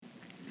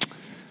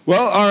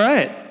Well, all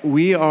right.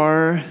 We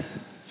are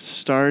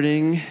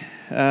starting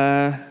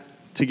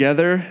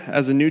together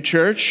as a new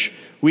church,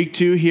 week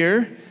 2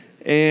 here,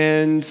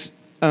 and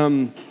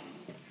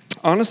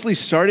honestly,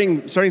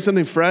 starting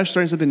something fresh,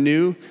 starting something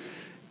new,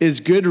 is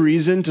good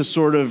reason to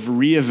sort of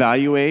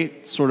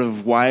reevaluate sort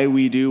of why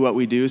we do what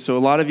we do. So a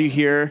lot of you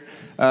here,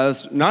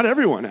 not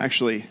everyone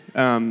actually,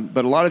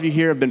 but a lot of you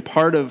here have been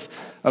part of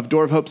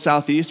Door of Hope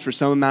Southeast for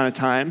some amount of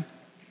time,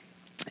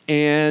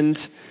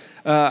 and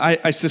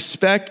I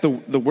suspect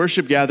the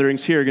worship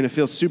gatherings here are going to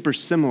feel super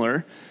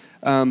similar,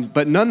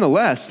 but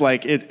nonetheless,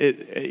 like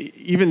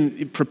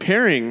even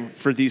preparing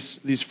for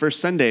these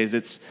first Sundays,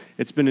 it's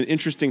been an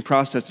interesting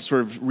process to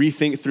sort of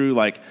rethink through,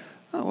 like,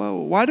 oh, well,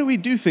 why do we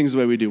do things the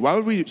way we do? Why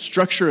would we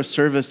structure a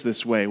service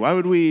this way? Why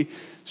would we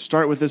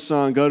start with this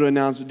song, go to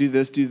announcement, do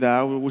this, do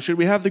that? Well, should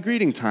we have the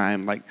greeting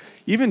time? Like,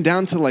 even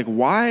down to like,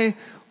 why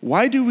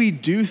do we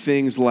do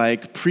things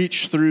like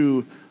preach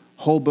through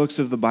whole books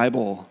of the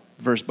Bible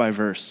verse by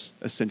verse,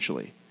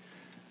 essentially?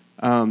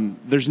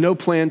 There's no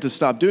plan to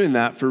stop doing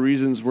that for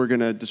reasons we're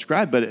going to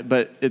describe,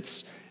 but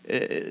it's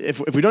if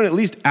we don't at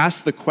least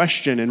ask the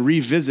question and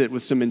revisit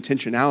with some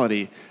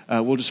intentionality,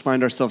 we'll just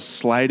find ourselves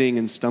sliding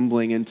and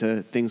stumbling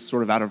into things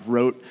sort of out of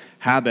rote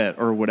habit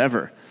or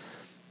whatever.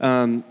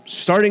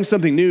 Starting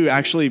something new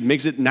actually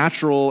makes it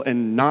natural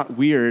and not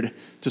weird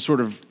to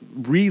sort of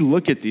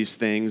re-look at these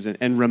things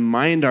and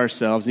remind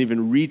ourselves and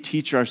even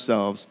reteach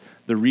ourselves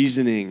the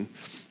reasoning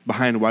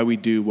behind why we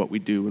do what we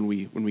do when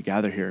we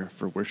gather here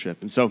for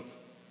worship. And so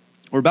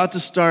we're about to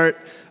start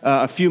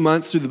a few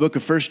months through the book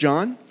of 1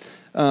 John,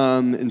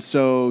 and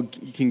so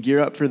you can gear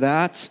up for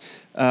that.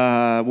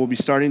 We'll be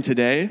starting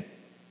today.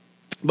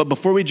 But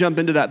before we jump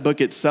into that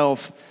book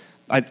itself,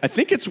 I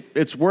think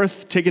it's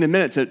worth taking a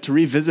minute to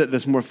revisit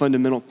this more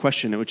fundamental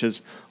question, which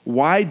is,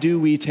 why do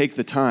we take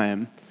the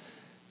time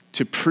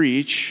to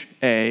preach,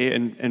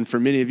 and for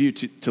many of you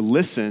to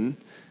listen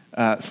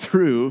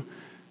through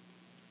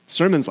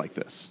sermons like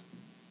this?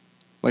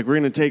 Like, we're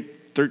going to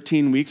take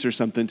 13 weeks or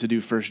something to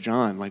do 1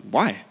 John. Like,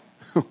 why?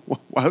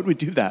 Why would we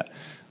do that?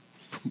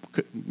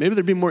 Maybe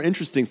there'd be more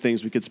interesting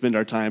things we could spend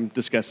our time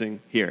discussing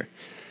here.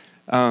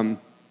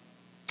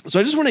 So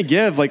I just want to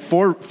give like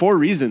four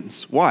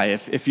reasons why.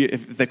 If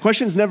the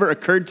question's never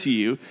occurred to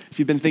you, if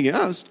you've been thinking,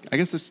 I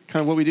guess that's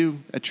kind of what we do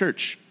at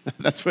church.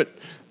 That's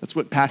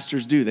what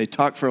pastors do. They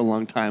talk for a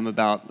long time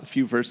about a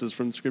few verses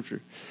from the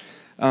Scripture.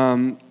 I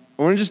want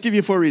to just give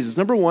you 4 reasons.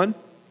 Number 1,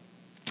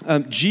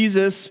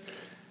 Jesus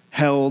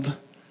held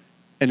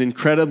an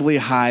incredibly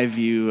high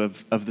view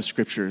of the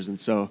Scriptures, and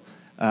so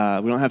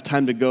we don't have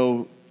time to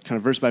go kind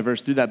of verse by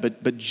verse through that,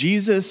 but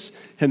Jesus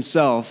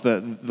himself,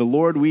 the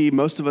Lord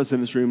most of us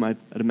in this room, I'd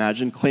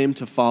imagine, claim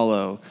to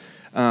follow,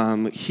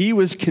 he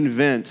was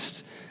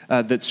convinced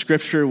that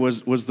Scripture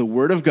was the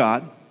Word of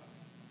God.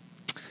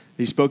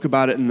 He spoke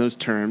about it in those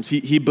terms.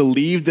 He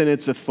believed in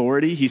its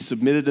authority. He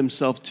submitted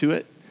himself to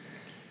it.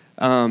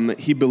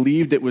 He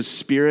believed it was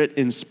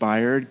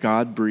Spirit-inspired,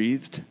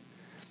 God-breathed.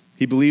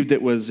 He believed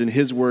it was, in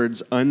his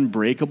words,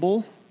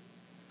 unbreakable.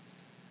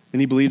 And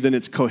he believed in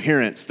its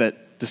coherence,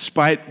 that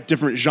despite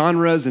different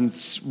genres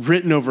and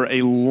written over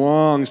a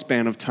long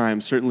span of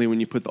time, certainly when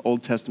you put the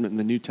Old Testament and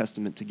the New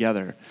Testament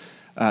together,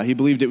 he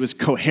believed it was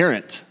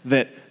coherent,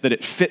 that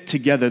it fit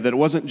together, that it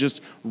wasn't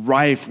just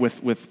rife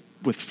with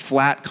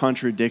flat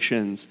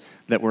contradictions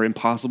that were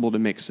impossible to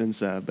make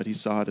sense of, but he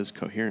saw it as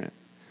coherent.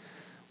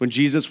 When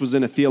Jesus was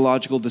in a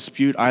theological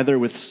dispute, either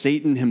with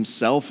Satan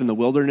himself in the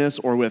wilderness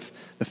or with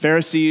the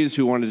Pharisees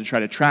who wanted to try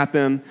to trap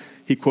him,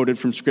 he quoted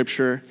from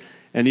Scripture.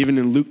 And even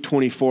in Luke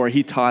 24,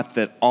 he taught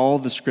that all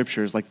the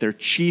Scriptures, like their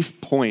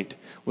chief point,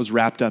 was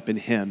wrapped up in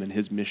him and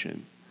his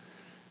mission.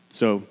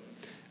 So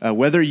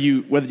whether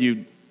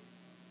you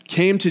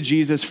came to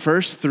Jesus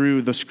first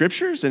through the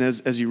Scriptures, and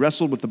as you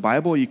wrestled with the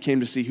Bible, you came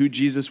to see who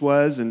Jesus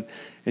was, and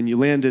you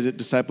landed at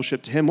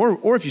discipleship to him,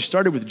 or if you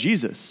started with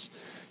Jesus,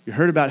 you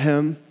heard about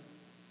him,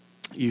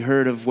 you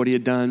heard of what he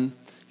had done,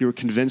 you were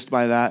convinced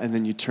by that, and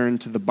then you turned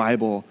to the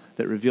Bible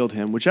that revealed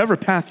him. Whichever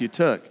path you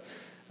took,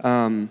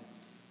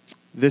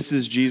 this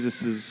is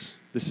Jesus's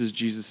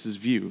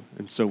view.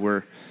 And so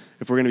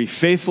if we're going to be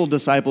faithful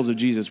disciples of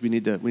Jesus, we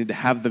need to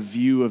have the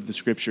view of the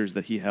Scriptures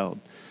that he held.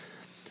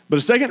 But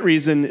a second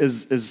reason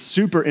is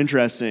super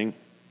interesting,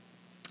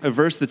 a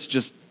verse that's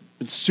just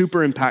super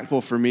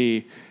impactful for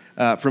me,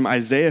 from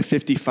Isaiah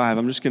 55.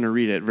 I'm just going to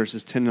read it,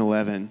 verses 10 and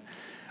 11.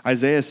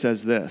 Isaiah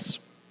says this.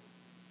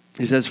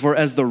 He says, "For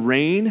as the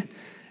rain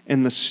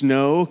and the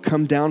snow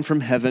come down from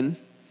heaven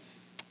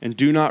and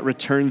do not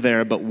return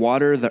there, but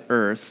water the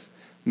earth,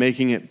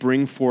 making it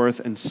bring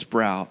forth and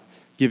sprout,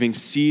 giving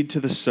seed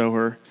to the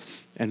sower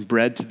and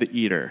bread to the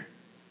eater,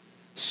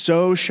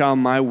 so shall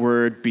my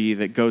word be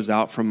that goes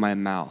out from my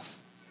mouth.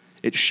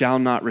 It shall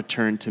not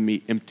return to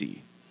me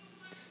empty.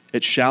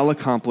 It shall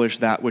accomplish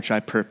that which I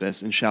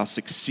purpose and shall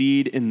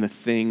succeed in the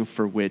thing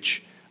for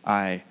which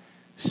I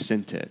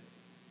sent it."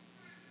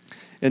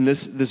 And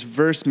this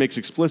verse makes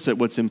explicit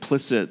what's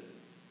implicit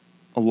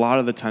a lot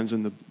of the times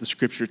when the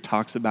Scripture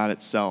talks about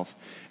itself,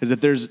 is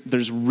that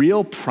there's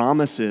real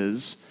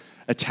promises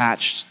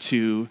attached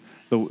to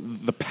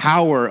the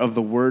power of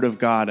the word of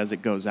God as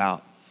it goes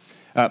out.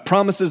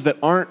 Promises that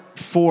aren't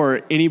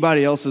for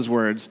anybody else's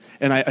words,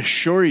 and I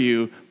assure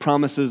you,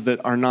 promises that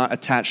are not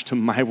attached to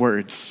my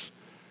words.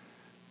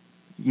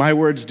 My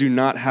words do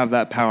not have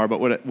that power, but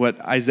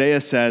what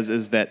Isaiah says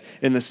is that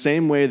in the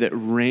same way that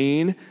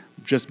rain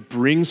just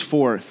brings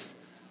forth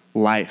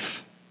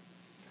life,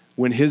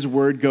 when his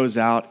word goes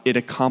out, it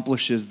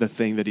accomplishes the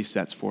thing that he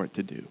sets for it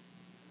to do.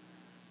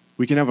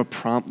 We can have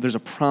there's a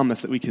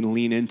promise that we can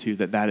lean into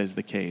that is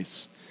the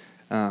case.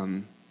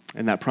 And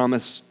that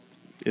promise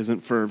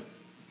isn't for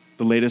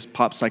the latest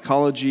pop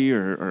psychology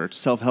or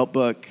self-help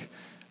book.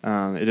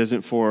 It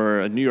isn't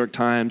for a New York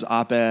Times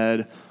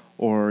op-ed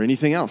or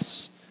anything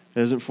else.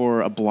 It isn't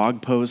for a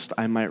blog post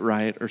I might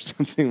write or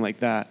something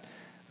like that.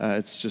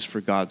 It's just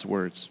for God's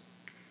words.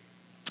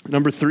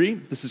 Number 3,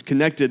 this is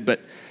connected,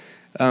 but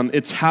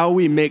it's how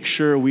we make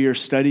sure we are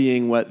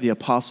studying what the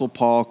Apostle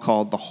Paul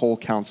called the whole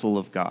counsel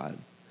of God.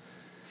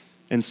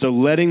 And so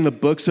letting the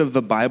books of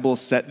the Bible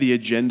set the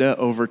agenda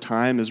over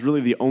time is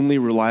really the only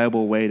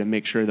reliable way to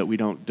make sure that we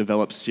don't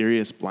develop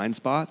serious blind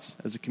spots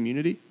as a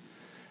community.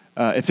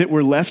 If it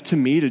were left to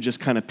me to just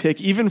kind of pick,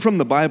 even from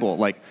the Bible,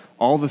 like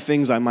all the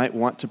things I might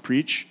want to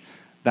preach,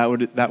 that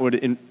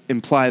would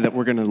imply that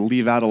we're going to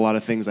leave out a lot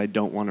of things I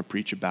don't want to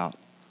preach about,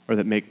 or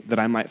that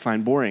I might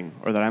find boring,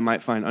 or that I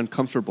might find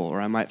uncomfortable, or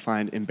I might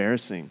find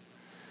embarrassing.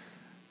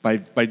 By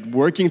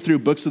working through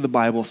books of the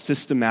Bible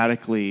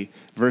systematically,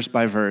 verse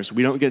by verse,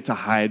 we don't get to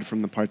hide from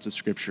the parts of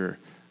Scripture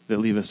that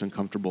leave us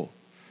uncomfortable.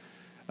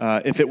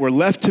 If it were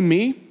left to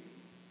me,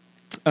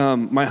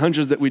 my hunch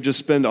is that we just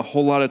spend a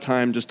whole lot of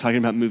time just talking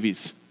about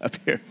movies up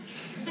here.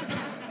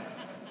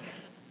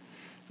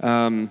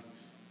 And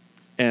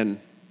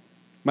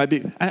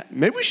maybe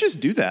we should just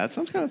do that. It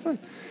sounds kind of fun.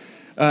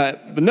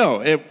 But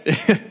no,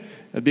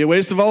 it'd be a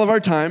waste of all of our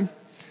time.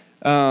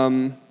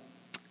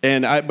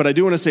 But I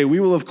do want to say we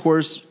will, of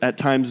course, at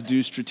times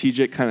do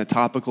strategic kind of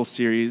topical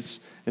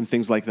series and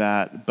things like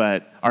that.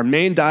 But our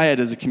main diet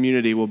as a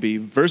community will be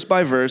verse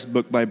by verse,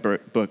 book by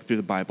book through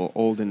the Bible,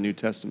 Old and New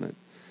Testament.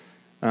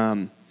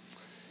 And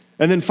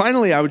then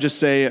finally, I would just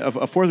say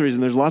a fourth reason.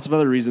 There's lots of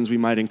other reasons we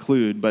might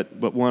include, but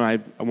one I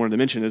wanted to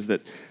mention is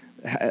that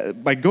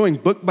by going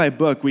book by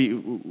book,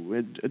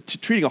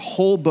 treating a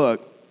whole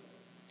book,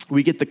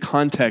 we get the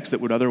context that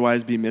would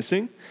otherwise be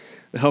missing.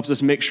 It helps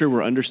us make sure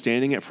we're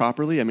understanding it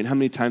properly. I mean, how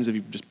many times have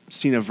you just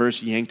seen a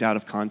verse yanked out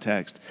of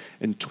context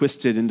and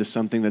twisted into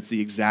something that's the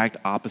exact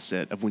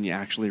opposite of when you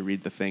actually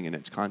read the thing in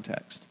its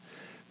context?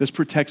 This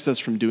protects us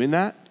from doing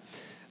that.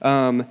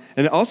 And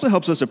it also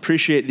helps us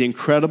appreciate the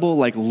incredible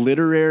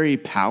literary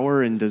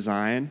power and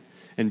design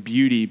and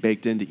beauty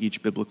baked into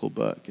each biblical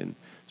book. And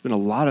there's been a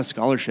lot of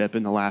scholarship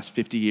in the last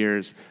 50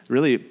 years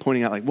really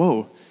pointing out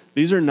whoa,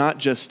 these are not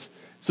just,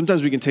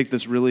 sometimes we can take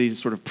this really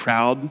sort of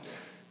proud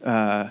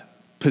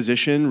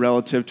position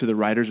relative to the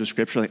writers of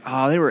Scripture,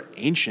 they were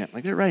ancient.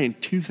 They're writing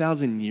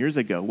 2,000 years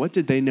ago. What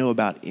did they know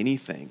about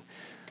anything?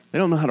 They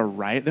don't know how to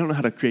write. They don't know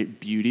how to create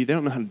beauty. They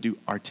don't know how to do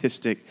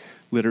artistic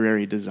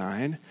literary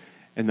design.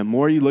 And the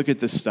more you look at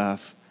this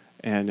stuff,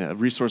 and a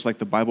resource like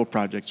the Bible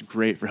Project is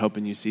great for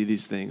helping you see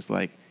these things,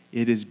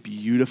 it is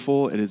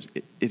beautiful. It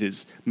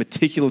is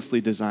meticulously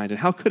designed. And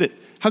how could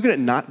it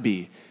not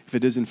be if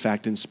it is in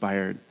fact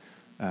inspired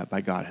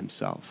by God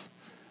Himself?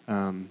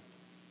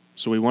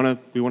 So we want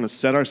to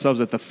set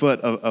ourselves at the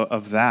foot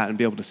of that and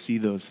be able to see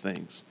those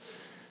things.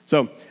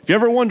 So if you're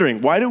ever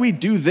wondering, why do we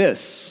do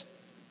this?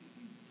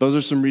 Those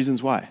are some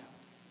reasons why.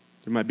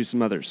 There might be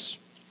some others.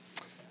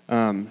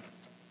 But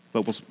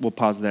we'll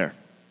pause there.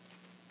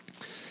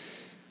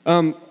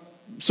 So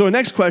the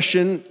next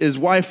question is,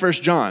 why 1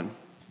 John?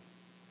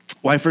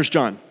 Why 1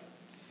 John?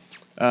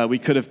 We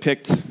could have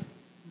picked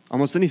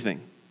almost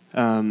anything.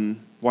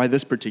 Why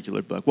this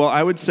particular book? Well,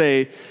 I would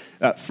say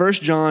 1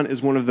 John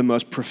is one of the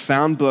most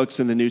profound books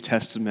in the New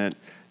Testament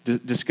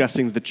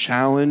discussing the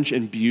challenge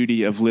and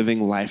beauty of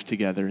living life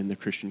together in the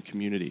Christian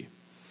community.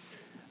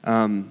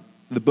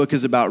 The book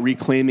is about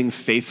reclaiming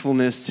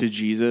faithfulness to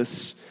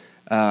Jesus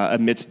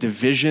amidst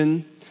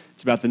division.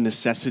 It's about the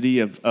necessity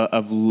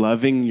of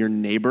loving your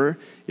neighbor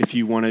if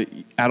you want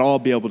to at all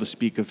be able to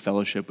speak of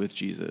fellowship with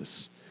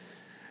Jesus.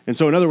 And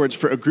so, in other words,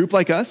 for a group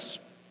like us,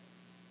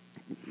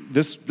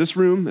 this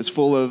room is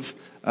full of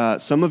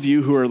some of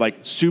you who are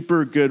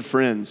super good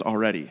friends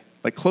already,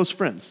 close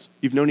friends.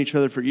 You've known each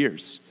other for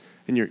years,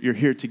 and you're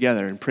here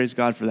together, and praise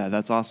God for that.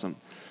 That's awesome.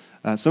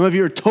 Some of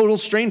you are total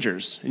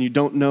strangers, and you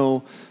don't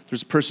know,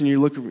 there's a person you're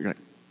like,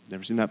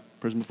 never seen that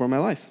person before in my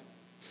life.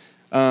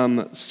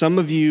 Some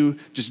of you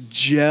just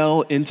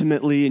gel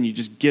intimately, and you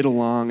just get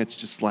along. It's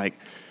just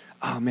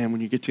oh man,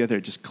 when you get together,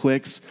 it just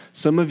clicks.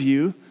 Some of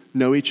you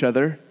know each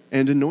other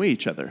and annoy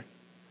each other,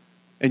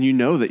 and you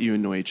know that you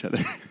annoy each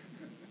other.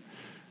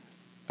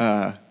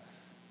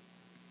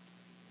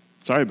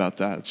 Sorry about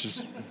that. It's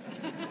just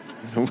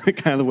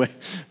kind of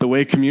the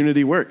way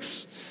community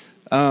works.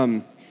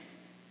 And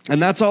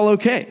that's all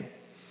okay.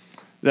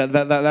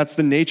 That's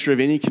the nature of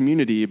any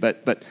community,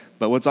 but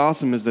what's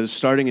awesome is that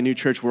starting a new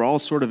church, we're all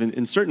sort of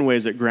in certain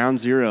ways at ground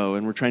zero,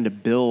 and we're trying to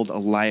build a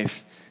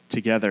life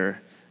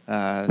together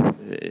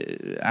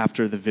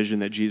after the vision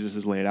that Jesus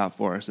has laid out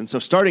for us. And so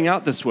starting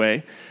out this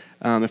way,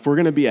 if we're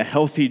going to be a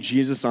healthy,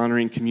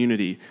 Jesus-honoring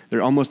community,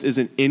 there almost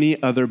isn't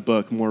any other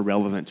book more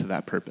relevant to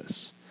that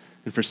purpose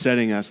and for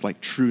setting us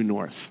like true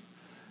north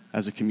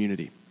as a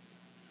community.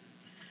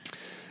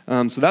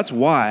 So that's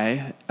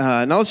why.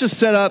 Now let's just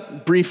set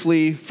up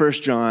briefly 1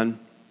 John,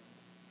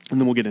 and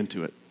then we'll get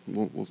into it.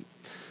 We'll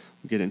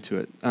get into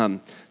it.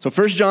 So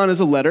 1 John is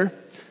a letter.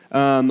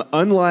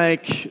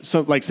 Unlike,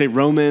 say,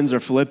 Romans or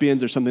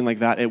Philippians or something like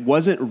that, it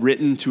wasn't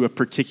written to a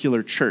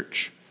particular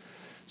church.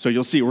 So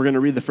you'll see, we're going to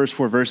read the first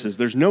 4 verses.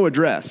 There's no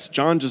address.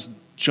 John just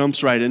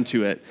jumps right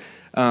into it,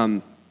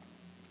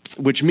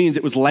 which means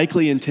it was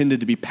likely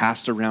intended to be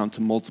passed around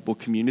to multiple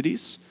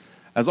communities,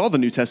 as all the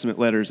New Testament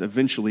letters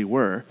eventually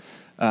were.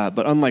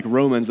 But unlike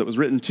Romans, that was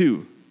written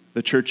to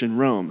the church in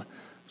Rome,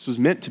 this was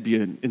meant to be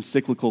an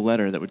encyclical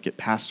letter that would get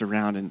passed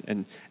around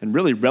and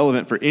really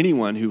relevant for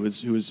anyone who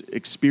was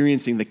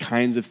experiencing the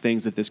kinds of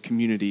things that this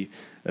community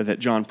that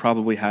John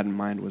probably had in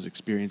mind was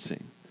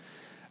experiencing.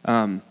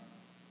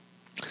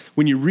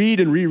 When you read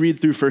and reread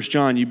through 1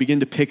 John, you begin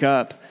to pick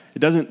up, it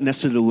doesn't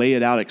necessarily lay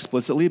it out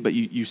explicitly, but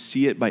you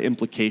see it by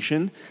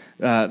implication,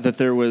 that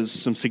there was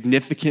some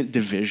significant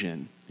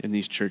division in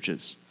these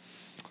churches.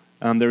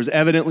 There was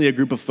evidently a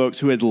group of folks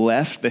who had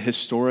left the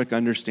historic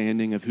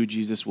understanding of who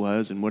Jesus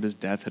was and what his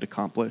death had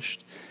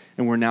accomplished,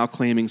 and were now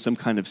claiming some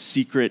kind of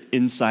secret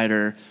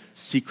insider,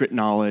 secret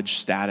knowledge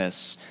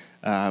status,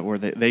 where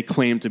they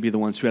claimed to be the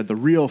ones who had the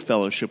real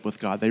fellowship with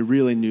God. They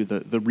really knew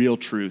the real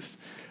truth,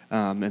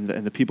 and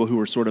the people who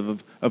were sort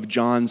of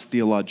John's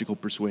theological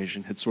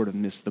persuasion had sort of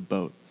missed the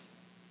boat.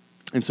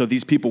 And so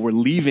these people were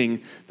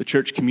leaving the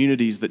church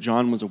communities that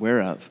John was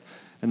aware of,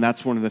 and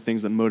that's one of the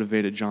things that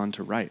motivated John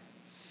to write.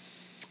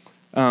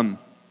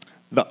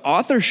 The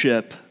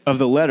authorship of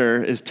the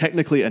letter is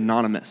technically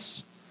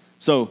anonymous.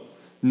 So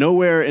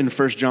nowhere in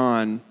 1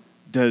 John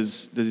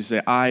does he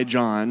say, I,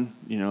 John,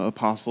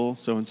 apostle,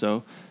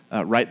 so-and-so,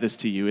 write this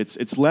to you.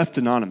 It's left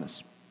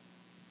anonymous.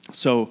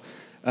 So,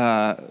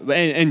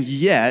 and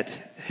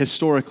yet,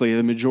 historically,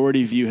 the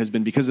majority view has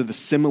been because of the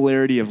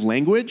similarity of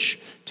language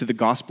to the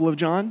Gospel of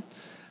John,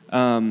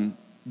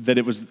 that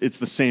it's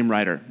the same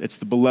writer. It's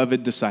the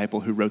beloved disciple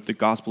who wrote the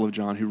Gospel of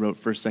John, who wrote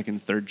 1st,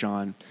 2nd, 3rd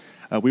John.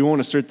 We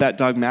won't assert that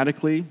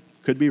dogmatically.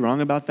 Could be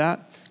wrong about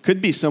that. Could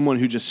be someone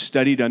who just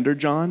studied under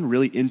John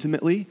really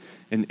intimately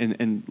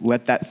and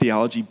let that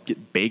theology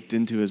get baked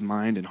into his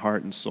mind and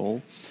heart and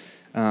soul.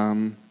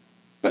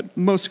 But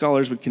most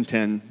scholars would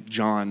contend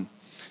John,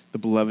 the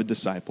beloved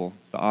disciple,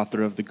 the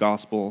author of the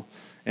gospel,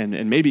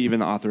 and maybe even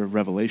the author of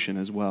Revelation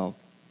as well,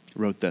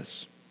 wrote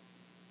this.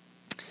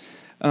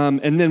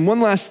 And then one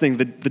last thing,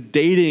 the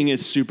dating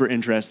is super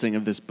interesting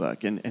of this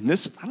book. And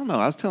this, I don't know,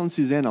 I was telling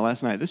Susanna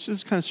last night, this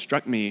just kind of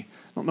struck me.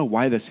 I don't know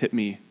why this hit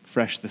me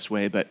fresh this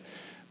way, but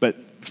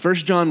 1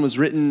 John was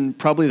written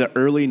probably the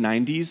early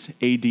 90s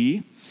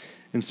AD.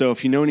 And so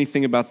if you know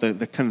anything about the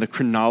kind of the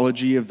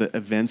chronology of the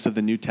events of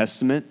the New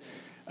Testament,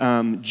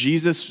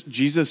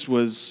 Jesus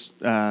was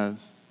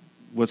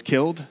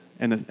killed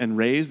and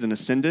raised and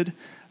ascended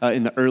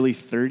in the early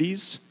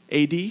 30s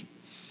AD.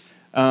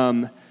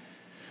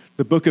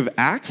 The book of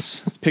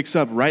Acts picks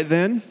up right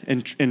then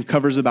and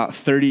covers about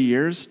 30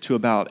 years to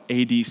about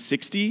AD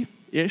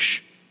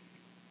 60-ish.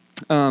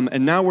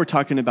 And now we're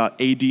talking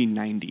about AD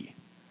 90.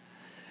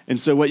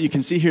 And so what you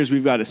can see here is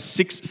we've got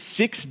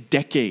six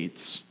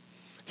decades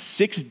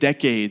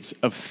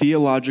of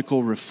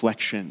theological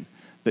reflection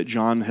that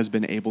John has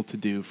been able to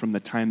do from the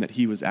time that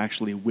he was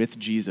actually with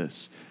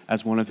Jesus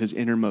as one of his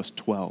innermost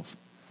 12.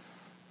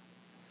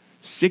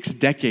 6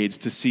 decades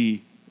to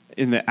see,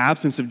 in the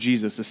absence of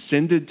Jesus,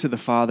 ascended to the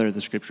Father, the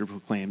Scripture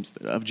proclaims,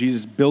 of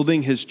Jesus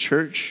building his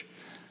church,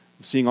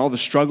 seeing all the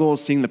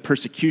struggles, seeing the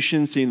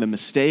persecution, seeing the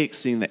mistakes,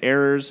 seeing the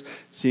errors,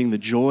 seeing the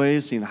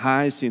joys, seeing the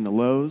highs, seeing the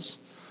lows,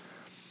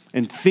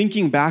 and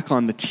thinking back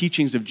on the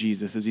teachings of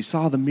Jesus as he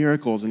saw the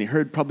miracles, and he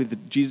heard probably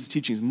Jesus'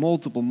 teachings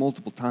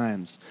multiple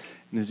times,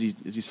 and as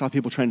he saw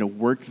people trying to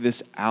work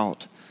this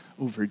out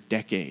over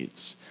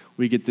decades,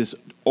 we get this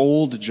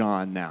old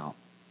John now,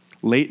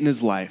 late in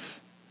his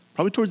life,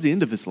 probably towards the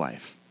end of his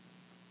life,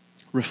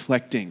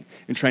 reflecting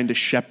and trying to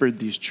shepherd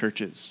these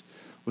churches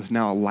with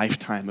now a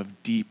lifetime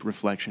of deep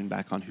reflection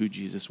back on who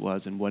Jesus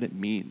was and what it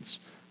means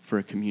for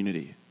a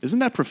community. Isn't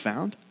that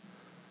profound?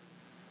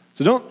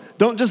 So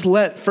don't just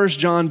let 1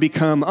 John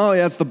become, oh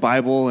yeah, it's the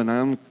Bible and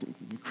I'm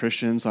a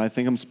Christian, so I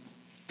think I'm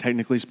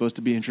technically supposed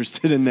to be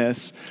interested in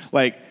this.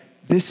 Like,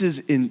 this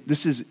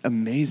is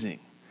amazing.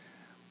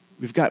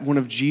 We've got one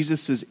of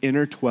Jesus's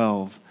inner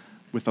 12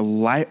 with a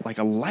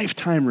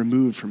lifetime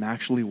removed from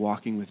actually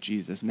walking with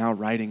Jesus, now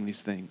writing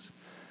these things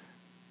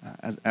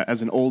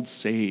as an old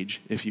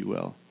sage, if you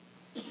will.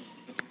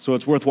 So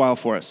it's worthwhile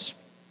for us.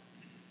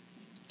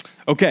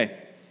 Okay,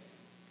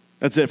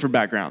 that's it for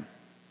background.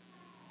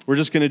 We're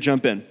just going to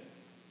jump in.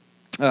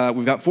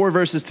 We've got 4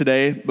 verses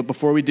today, but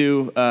before we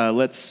do,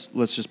 let's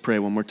just pray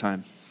one more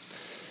time.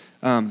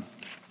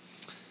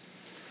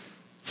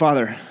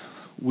 Father,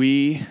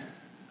 we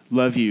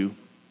love you,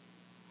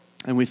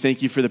 and we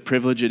thank you for the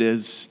privilege it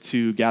is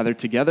to gather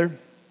together.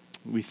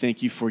 We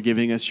thank you for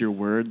giving us your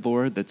word,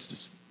 Lord,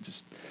 that's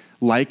just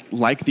like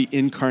the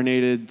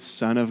incarnated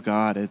Son of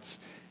God.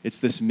 It's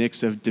this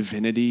mix of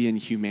divinity and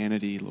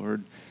humanity,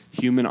 Lord.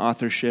 Human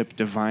authorship,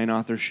 divine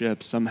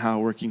authorship, somehow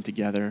working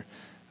together.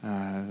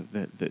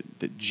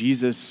 That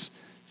Jesus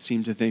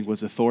seemed to think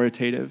was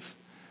authoritative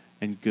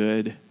and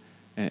good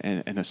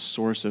and a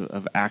source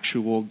of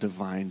actual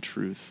divine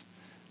truth.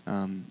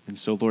 And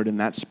so, Lord, in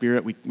that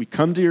spirit, we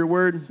come to your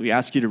word. We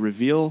ask you to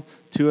reveal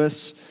to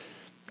us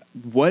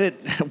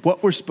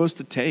what we're supposed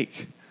to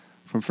take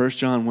from 1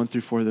 John 1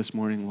 through 4 this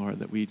morning, Lord,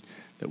 that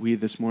we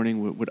this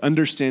morning would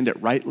understand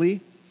it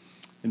rightly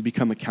and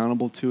become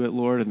accountable to it,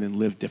 Lord, and then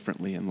live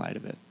differently in light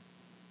of it.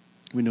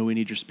 We know we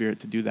need your Spirit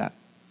to do that.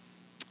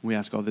 We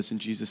ask all this in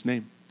Jesus'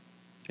 name.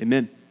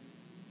 Amen.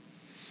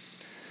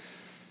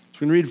 So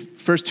we're going to read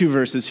first 2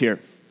 verses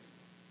here.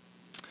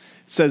 It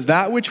says,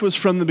 that which was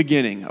from the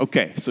beginning.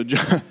 Okay, so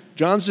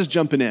John's just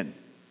jumping in.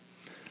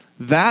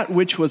 That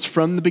which was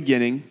from the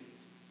beginning,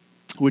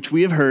 which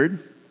we have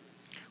heard,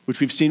 which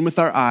we've seen with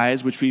our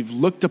eyes, which we've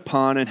looked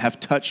upon and have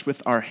touched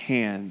with our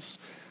hands,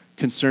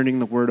 concerning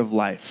the word of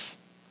life.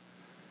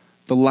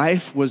 The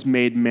life was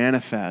made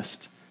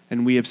manifest,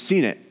 and we have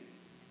seen it,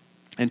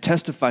 and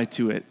testify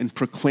to it, and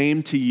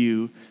proclaim to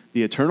you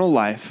the eternal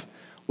life,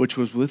 which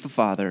was with the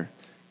Father,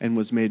 and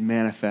was made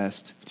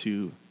manifest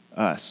to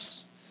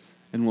us.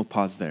 And we'll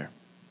pause there.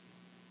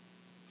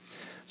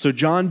 So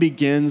John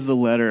begins the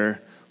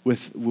letter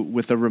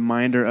with a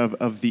reminder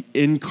of the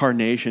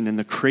incarnation and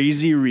the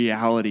crazy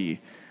reality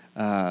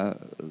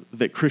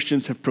that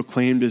Christians have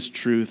proclaimed as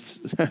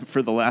truth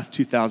for the last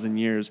 2,000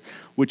 years,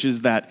 which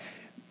is that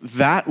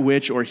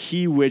which, or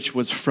he which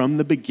was from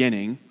the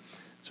beginning,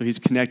 so he's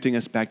connecting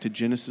us back to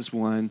Genesis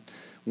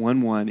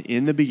 1:1.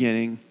 In the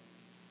beginning,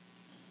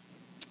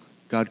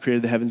 God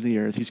created the heavens and the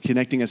earth. He's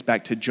connecting us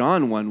back to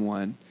John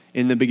 1:1.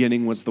 In the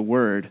beginning was the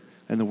Word,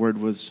 and the Word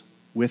was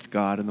with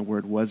God, and the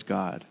Word was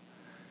God.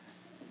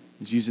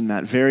 He's using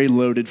that very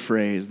loaded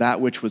phrase,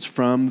 that which was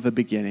from the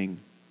beginning,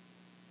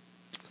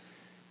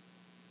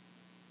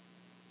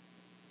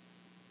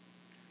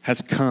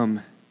 has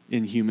come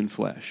in human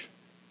flesh.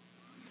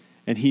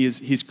 And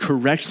he's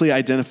correctly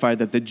identified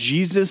that the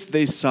Jesus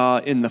they saw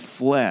in the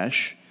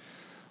flesh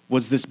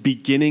was this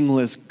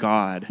beginningless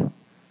God,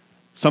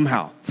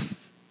 somehow.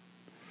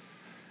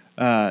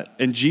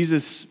 And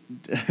Jesus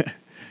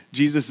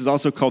is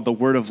also called the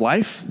Word of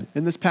Life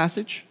in this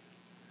passage,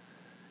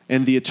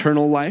 and the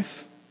eternal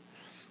life,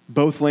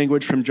 both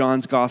language from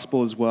John's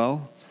Gospel as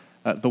well.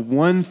 The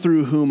one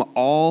through whom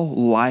all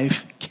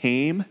life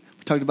came.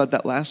 We talked about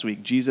that last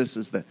week. Jesus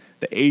is the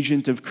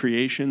agent of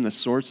creation, the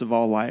source of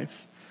all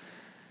life,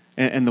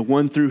 and the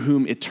one through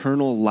whom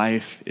eternal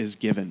life is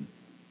given.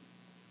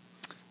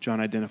 John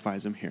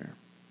identifies him here.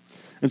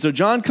 And so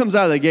John comes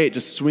out of the gate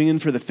just swinging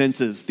for the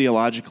fences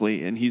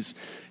theologically, and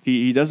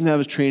he doesn't have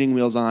his training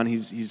wheels on.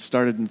 He's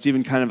started, and it's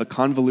even kind of a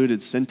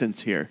convoluted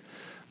sentence here,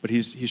 but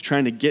he's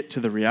trying to get to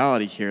the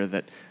reality here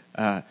that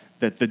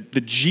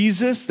the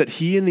Jesus that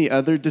he and the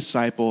other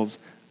disciples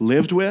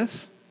lived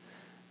with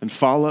and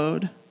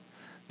followed,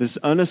 this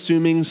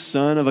unassuming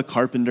son of a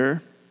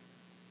carpenter,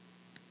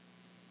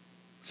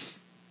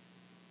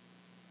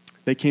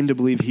 they came to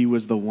believe he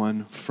was the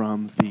one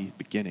from the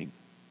beginning.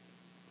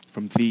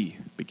 From the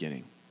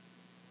beginning.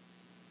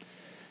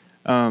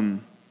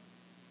 And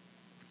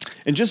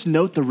just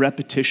note the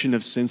repetition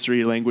of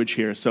sensory language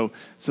here. So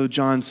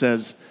John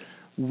says,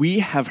 we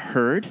have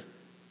heard,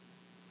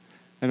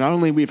 and not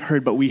only we've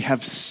heard, but we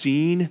have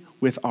seen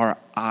with our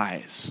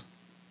eyes.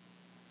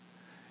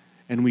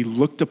 And we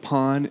looked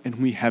upon, and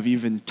we have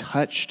even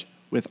touched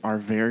with our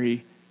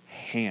very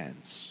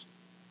hands.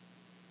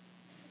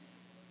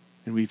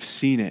 And we've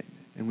seen it,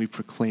 and we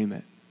proclaim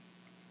it.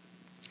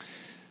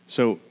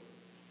 So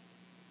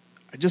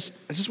I just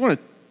want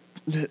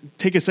to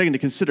take a second to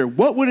consider,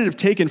 what would it have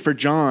taken for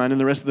John and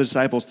the rest of the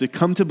disciples to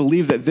come to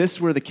believe that this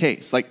were the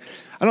case? Like,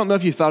 I don't know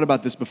if you thought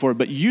about this before,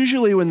 but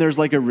usually when there's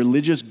like a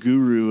religious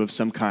guru of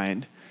some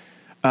kind,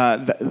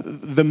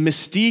 the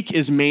mystique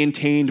is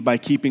maintained by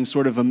keeping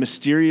sort of a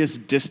mysterious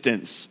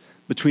distance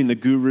between the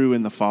guru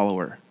and the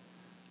follower.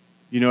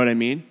 You know what I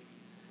mean?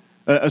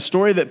 A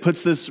story that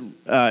puts this,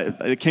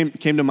 it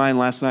came to mind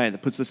last night,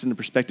 that puts this into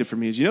perspective for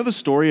me is, you know the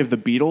story of the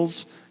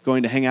Beatles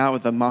going to hang out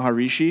with the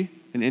Maharishi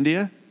in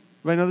India?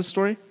 Everybody know this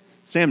story?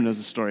 Sam knows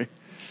the story.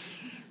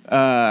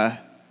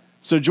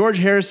 So George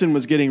Harrison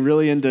was getting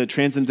really into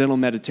transcendental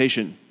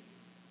meditation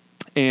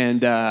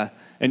and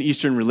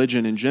Eastern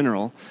religion in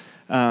general.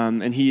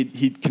 And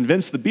he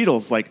convinced the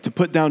Beatles to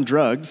put down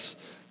drugs,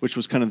 which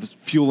was kind of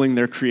fueling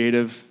their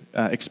creative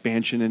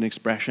expansion and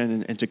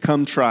expression, and to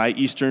come try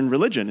Eastern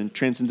religion and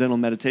transcendental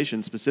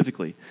meditation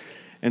specifically.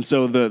 And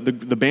so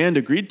the band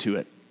agreed to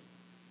it.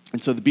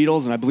 And so the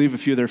Beatles, and I believe a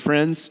few of their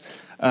friends,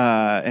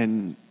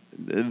 and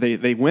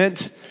they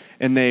went,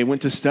 and they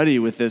went to study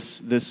with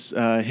this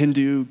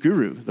Hindu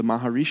guru, the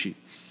Maharishi.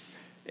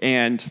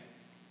 And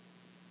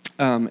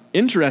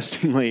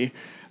interestingly,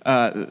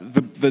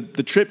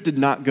 the trip did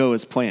not go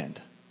as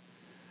planned.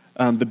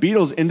 The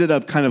Beatles ended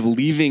up kind of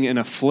leaving in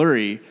a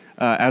flurry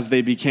as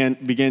they began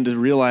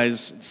to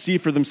see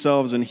for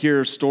themselves and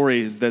hear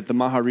stories that the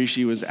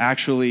Maharishi was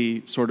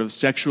actually sort of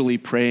sexually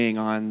preying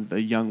on the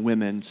young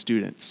women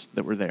students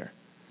that were there.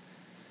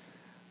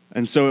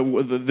 And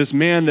so this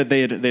man that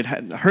they'd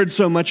heard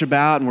so much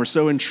about and were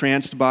so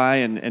entranced by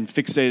and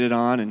fixated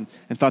on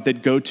and thought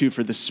they'd go to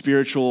for the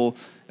spiritual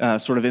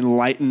sort of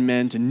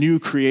enlightenment, a new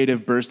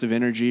creative burst of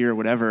energy or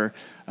whatever,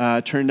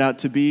 turned out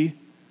to be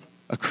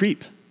a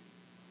creep.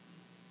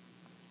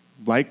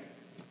 Like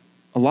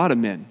a lot of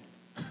men.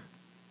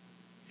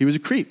 He was a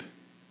creep.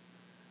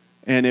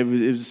 And it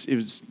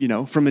was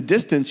from a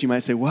distance you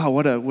might say, wow,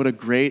 what a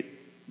great,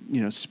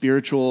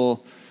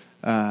 spiritual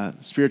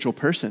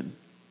person.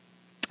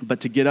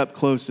 But to get up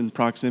close in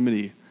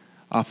proximity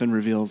often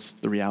reveals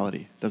the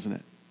reality, doesn't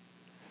it?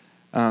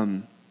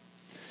 And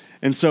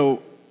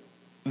so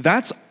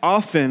that's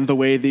often the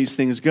way these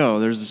things go.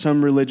 There's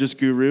some religious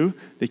guru.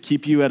 They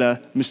keep you at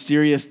a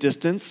mysterious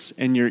distance,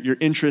 and your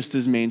interest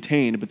is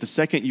maintained. But the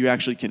second you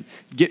actually can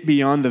get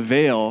beyond the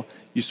veil,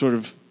 you sort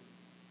of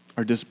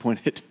are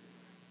disappointed.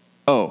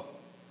 Oh,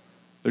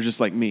 they're just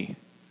like me.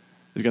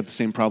 They've got the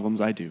same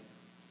problems I do.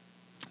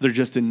 They're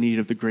just in need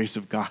of the grace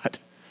of God,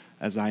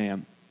 as I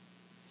am.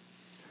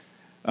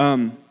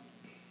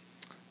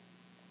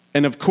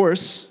 And of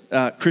course,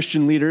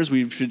 Christian leaders,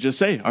 we should just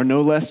say, are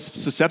no less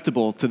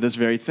susceptible to this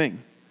very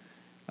thing.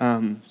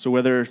 So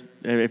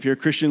if you're a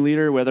Christian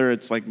leader, whether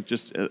it's like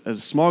just a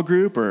small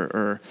group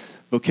or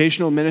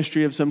vocational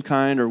ministry of some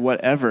kind or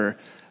whatever,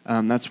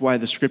 that's why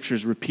the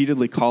scriptures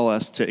repeatedly call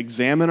us to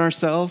examine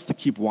ourselves, to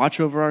keep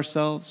watch over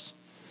ourselves,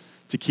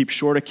 to keep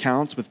short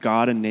accounts with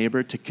God and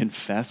neighbor, to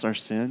confess our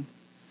sin,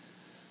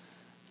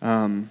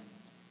 and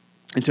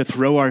to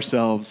throw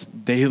ourselves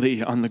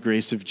daily on the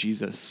grace of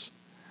Jesus.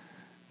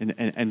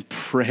 And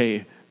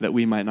pray that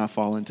we might not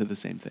fall into the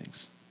same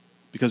things.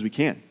 Because we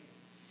can.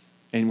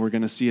 And we're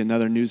going to see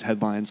another news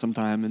headline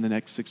sometime in the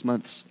next 6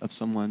 months of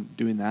someone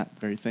doing that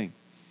very thing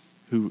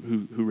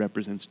who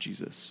represents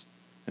Jesus.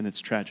 And it's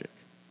tragic.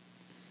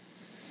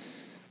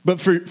 But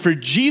for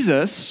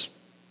Jesus,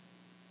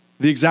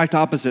 the exact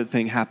opposite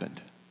thing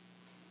happened.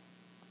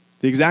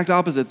 The exact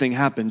opposite thing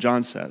happened,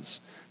 John says.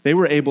 They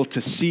were able to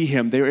see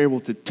him. They were able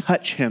to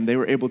touch him. They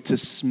were able to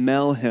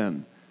smell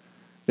him.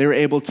 They were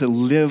able to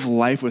live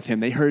life with him.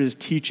 They heard his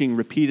teaching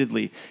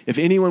repeatedly. If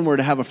anyone were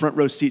to have a front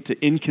row seat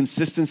to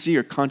inconsistency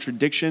or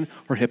contradiction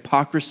or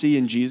hypocrisy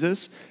in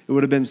Jesus, it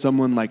would have been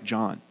someone like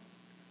John.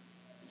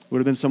 It would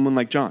have been someone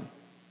like John.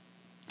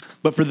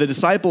 But for the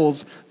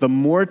disciples, the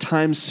more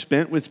time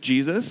spent with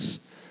Jesus,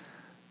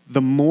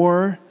 the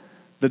more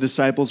the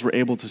disciples were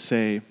able to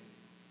say,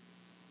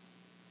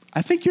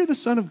 I think you're the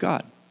Son of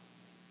God.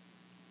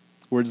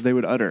 Words they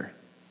would utter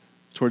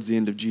towards the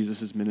end of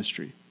Jesus'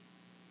 ministry.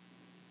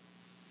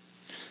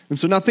 And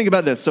so now think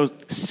about this. So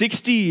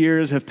 60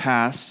 years have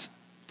passed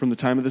from the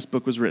time of this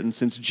book was written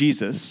since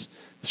Jesus,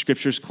 the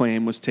scriptures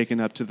claim, was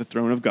taken up to the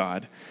throne of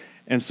God.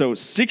 And so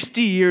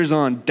 60 years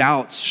on,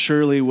 doubts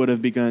surely would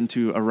have begun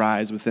to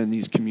arise within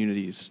these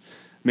communities,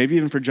 maybe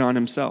even for John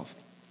himself.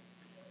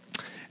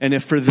 And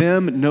if for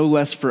them, no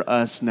less for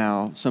us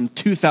now, some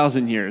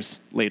 2,000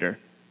 years later,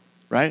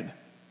 right? I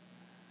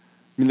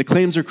mean, the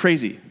claims are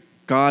crazy.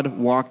 God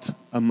walked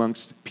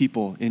amongst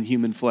people in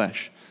human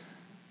flesh.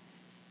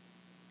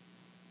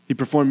 He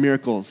performed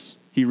miracles.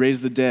 He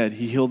raised the dead.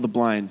 He healed the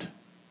blind.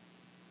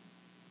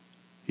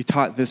 He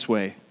taught this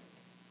way.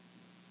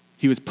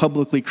 He was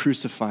publicly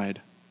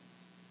crucified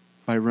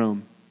by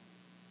Rome.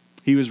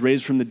 He was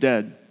raised from the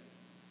dead.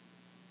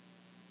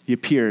 He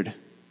appeared.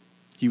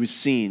 He was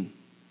seen,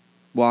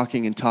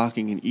 walking and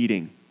talking and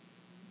eating.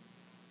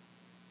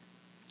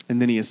 And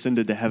then he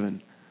ascended to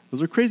heaven.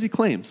 Those are crazy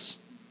claims.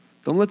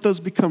 Don't let those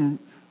become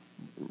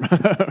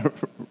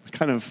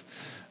kind of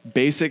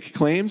basic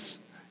claims.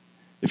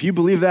 If you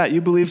believe that,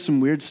 you believe some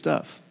weird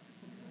stuff.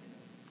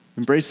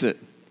 Embrace it.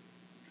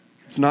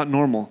 It's not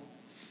normal.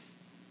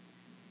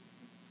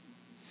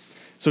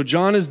 So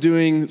John is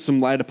doing some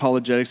light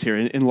apologetics here.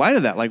 In light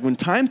of that, like when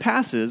time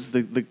passes,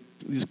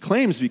 these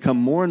claims become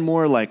more and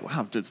more like,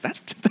 wow, did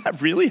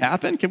that really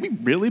happen? Can we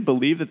really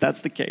believe that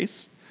that's the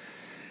case?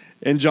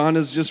 And John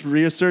is just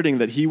reasserting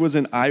that he was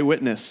an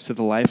eyewitness to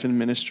the life and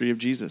ministry of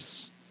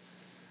Jesus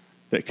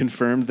that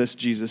confirmed this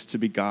Jesus to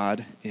be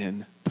God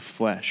in the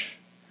flesh.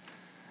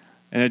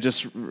 And it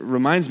just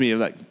reminds me of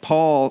like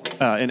Paul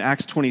in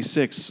Acts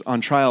 26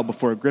 on trial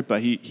before Agrippa.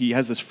 He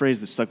has this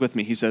phrase that stuck with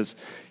me. He says,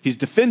 he's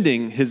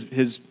defending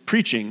his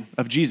preaching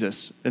of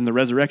Jesus and the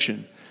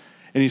resurrection.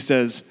 And he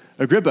says,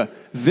 Agrippa,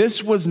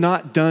 this was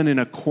not done in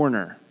a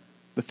corner,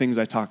 the things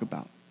I talk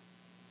about.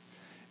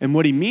 And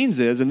what he means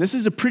is, and this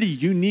is a pretty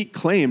unique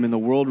claim in the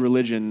world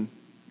religion,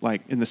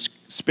 like in the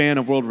span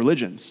of world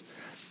religions.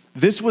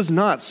 This was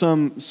not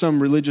some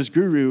religious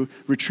guru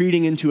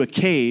retreating into a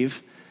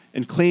cave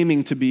and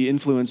claiming to be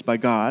influenced by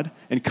God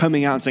and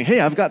coming out and saying,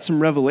 hey, I've got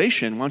some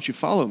revelation, why don't you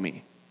follow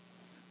me?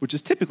 Which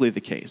is typically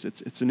the case.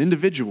 It's an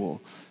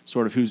individual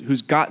sort of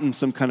who's gotten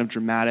some kind of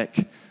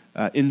dramatic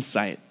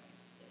insight.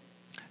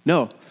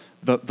 No,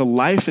 the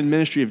life and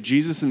ministry of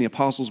Jesus and the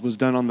apostles was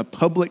done on the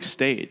public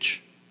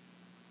stage.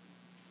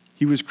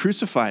 He was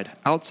crucified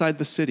outside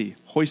the city,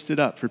 hoisted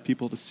up for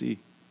people to see.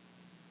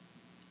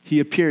 He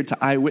appeared to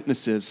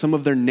eyewitnesses, some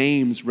of their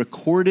names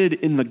recorded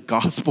in the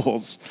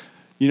Gospels.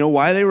 You know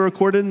why they were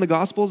recorded in the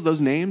Gospels,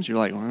 those names? You're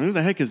like, well, who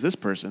the heck is this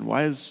person?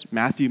 Why is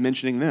Matthew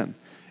mentioning them?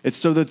 It's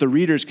so that the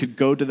readers could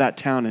go to that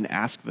town and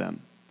ask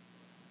them.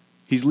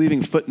 He's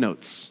leaving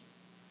footnotes.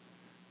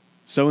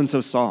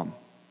 So-and-so saw him.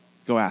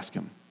 Go ask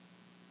him.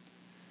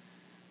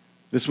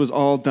 This was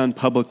all done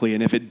publicly,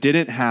 and if it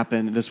didn't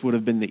happen, this would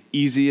have been the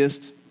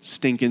easiest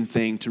stinking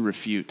thing to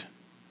refute.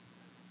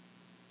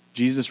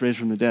 Jesus raised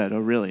from the dead. Oh,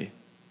 really?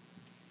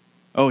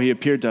 Oh, he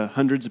appeared to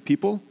hundreds of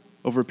people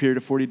over a period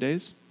of 40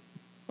 days?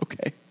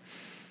 Okay.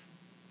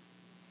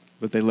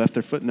 But they left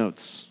their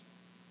footnotes.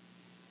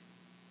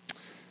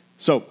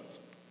 So,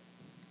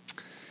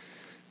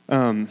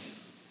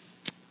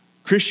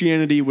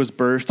 Christianity was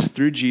birthed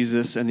through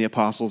Jesus and the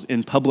apostles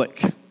in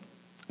public,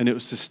 and it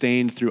was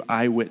sustained through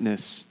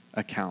eyewitness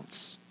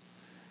accounts.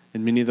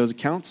 And many of those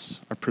accounts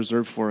are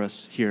preserved for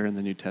us here in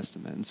the New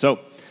Testament. And so,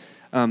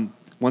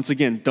 once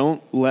again,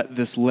 don't let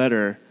this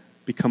letter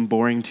become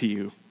boring to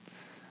you.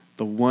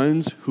 The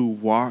ones who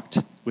walked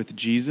with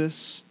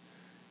Jesus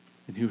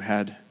and who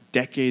had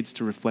decades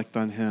to reflect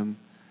on him,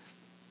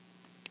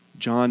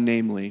 John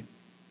namely,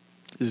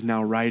 is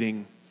now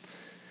writing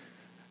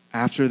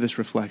after this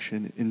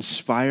reflection,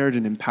 inspired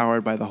and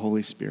empowered by the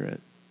Holy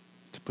Spirit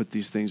to put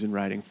these things in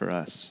writing for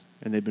us.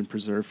 And they've been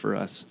preserved for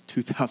us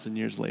 2,000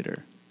 years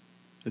later.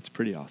 It's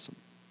pretty awesome.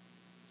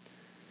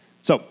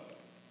 So,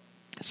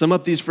 sum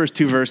up these first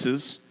two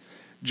verses.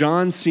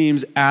 John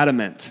seems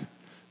adamant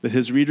that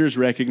his readers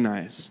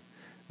recognize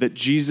that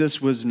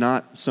Jesus was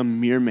not some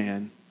mere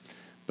man,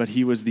 but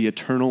he was the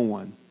eternal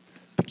one,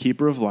 the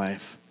keeper of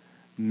life,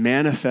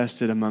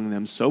 manifested among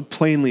them so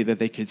plainly that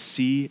they could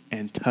see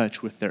and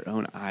touch with their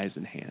own eyes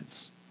and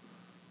hands.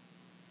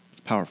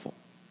 It's powerful.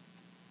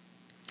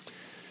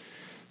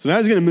 So now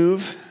he's going to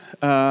move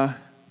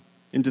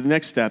into the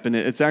next step, and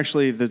it's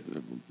actually, the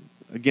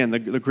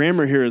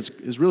grammar here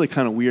is really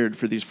kind of weird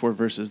for these four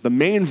verses. The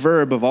main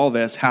verb of all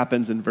this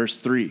happens in verse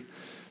 3.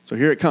 So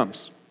here it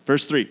comes.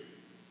 Verse 3.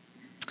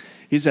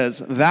 He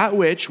says, that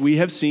which we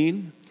have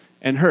seen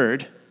and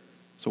heard.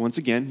 So once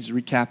again, he's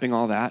recapping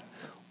all that.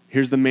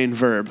 Here's the main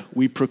verb.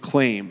 We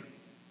proclaim.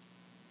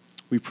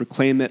 We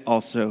proclaim it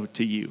also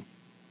to you.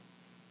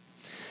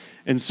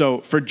 And so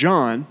for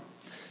John,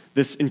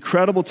 this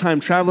incredible time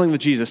traveling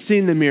with Jesus,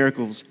 seeing the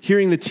miracles,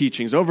 hearing the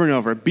teachings over and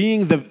over,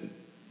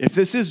 if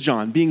this is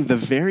John, being the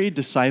very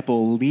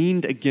disciple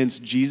leaned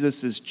against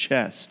Jesus'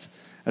 chest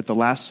at the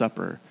Last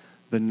Supper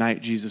the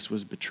night Jesus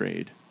was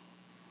betrayed.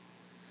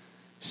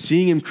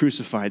 Seeing him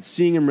crucified,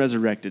 seeing him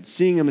resurrected,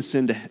 seeing him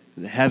ascend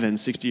to heaven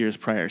 60 years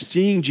prior,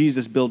 seeing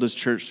Jesus build his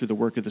church through the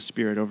work of the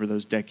Spirit over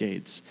those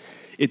decades,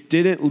 it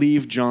didn't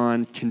leave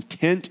John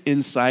content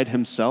inside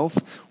himself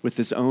with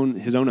his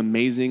own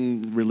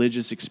amazing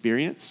religious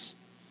experience,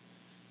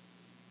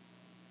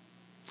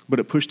 but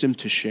it pushed him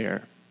to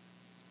share,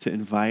 to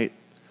invite,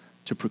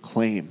 to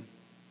proclaim,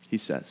 he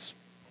says.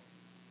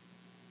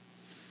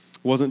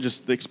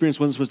 The experience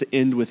wasn't supposed to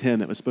end with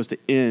him. It was supposed to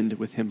end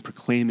with him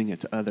proclaiming it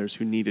to others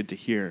who needed to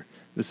hear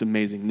this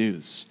amazing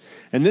news.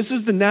 And this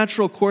is the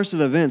natural course of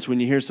events when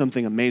you hear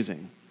something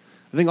amazing.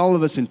 I think all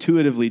of us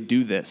intuitively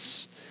do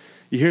this.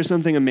 You hear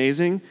something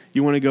amazing,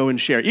 you want to go and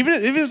share.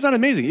 Even if it's not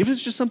amazing, if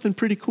it's just something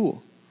pretty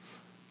cool,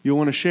 you'll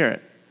want to share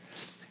it.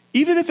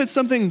 Even if it's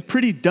something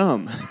pretty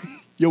dumb,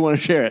 you'll want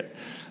to share it.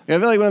 I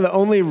feel like one of the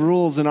only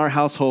rules in our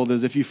household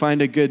is if you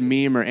find a good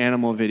meme or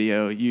animal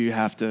video, you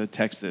have to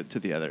text it to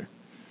the other.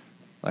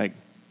 Like,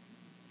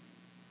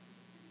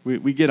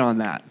 we get on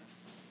that.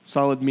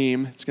 Solid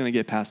meme, it's going to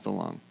get passed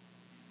along.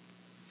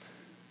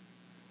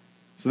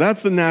 So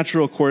that's the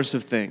natural course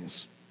of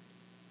things.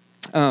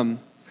 And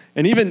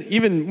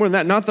even more than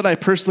that, not that I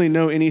personally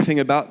know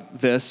anything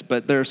about this,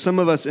 but there are some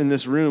of us in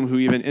this room who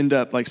even end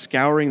up like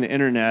scouring the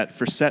internet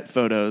for set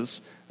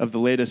photos of the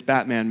latest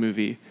Batman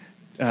movie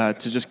to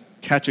just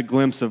catch a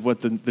glimpse of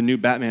what the new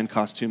Batman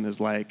costume is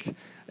like.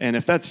 And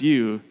if that's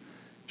you,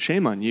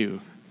 shame on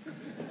you.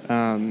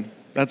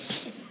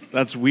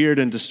 That's weird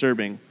and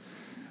disturbing.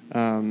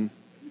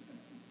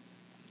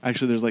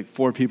 Actually, there's like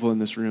 4 people in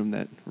this room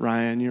that,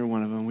 Ryan, you're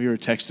one of them. We were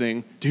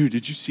texting, dude,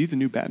 did you see the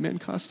new Batman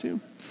costume?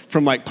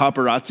 From like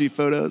paparazzi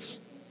photos.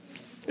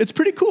 It's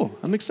pretty cool.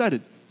 I'm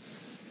excited.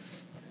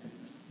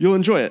 You'll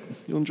enjoy it.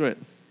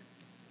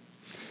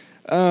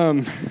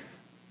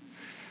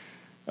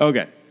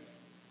 Okay.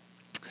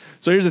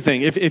 So here's the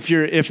thing.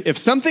 If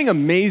something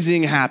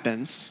amazing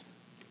happens,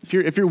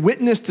 if you're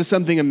witness to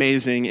something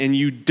amazing and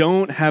you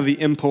don't have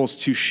the impulse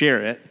to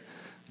share it,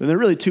 then there are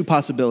really 2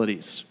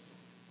 possibilities.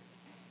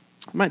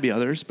 There might be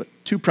others, but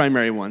 2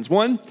 primary ones.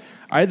 One,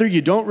 either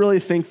you don't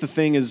really think the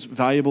thing is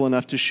valuable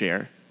enough to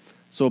share,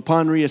 So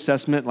upon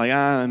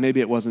reassessment,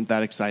 maybe it wasn't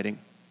that exciting.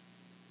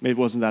 Maybe it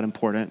wasn't that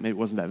important. Maybe it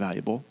wasn't that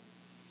valuable.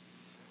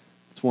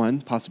 That's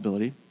one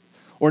possibility.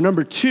 Or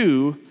number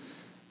two,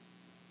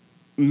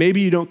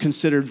 maybe you don't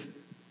consider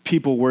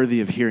people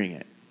worthy of hearing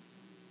it.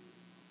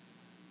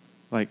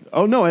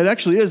 Oh no, it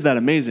actually is that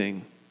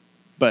amazing,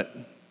 but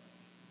I'm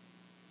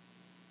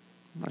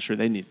not sure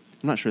they need it.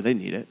 I'm not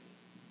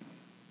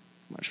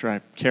sure I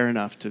care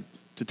enough to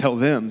tell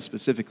them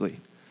specifically.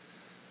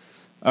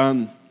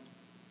 And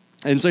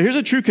so here's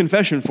a true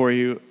confession for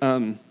you.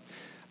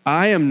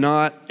 I am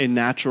not a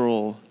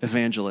natural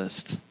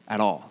evangelist at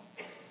all.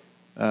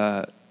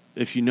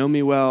 If you know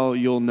me well,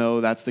 you'll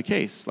know that's the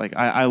case.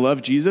 I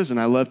love Jesus and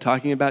I love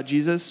talking about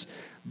Jesus,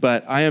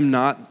 but I am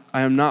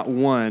not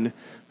one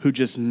who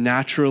just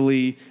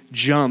naturally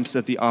jumps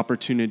at the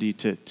opportunity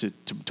to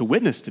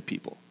witness to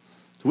people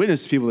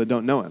that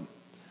don't know him.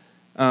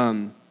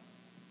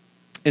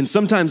 And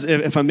sometimes,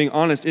 if I'm being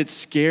honest, it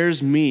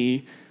scares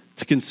me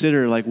to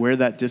consider where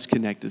that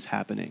disconnect is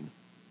happening.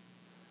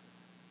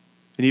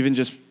 And even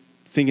just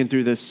thinking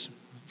through this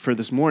for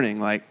this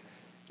morning,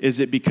 is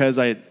it because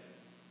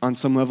on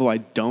some level, I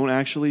don't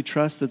actually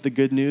trust that the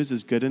good news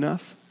is good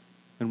enough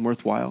and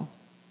worthwhile?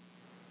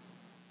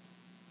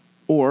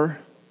 Or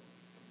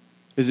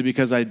is it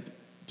because I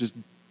just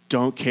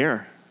don't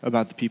care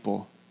about the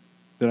people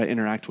that I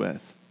interact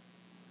with?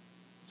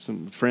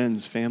 Some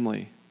friends,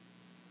 family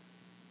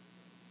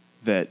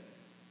that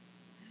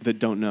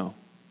don't know?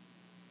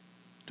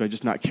 Do I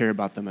just not care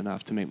about them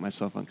enough to make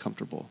myself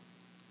uncomfortable?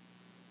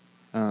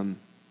 I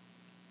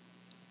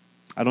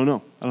don't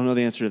know. I don't know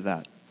the answer to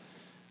that.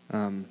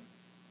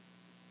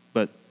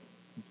 But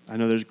I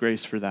know there's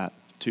grace for that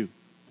too.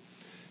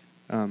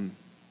 So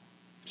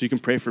you can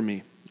pray for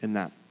me in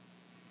that.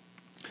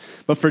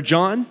 But for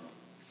John,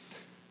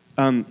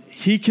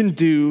 he can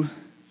do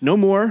no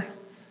more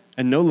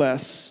and no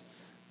less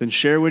than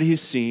share what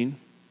he's seen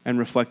and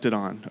reflected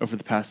on over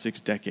the past 6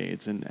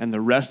 decades. And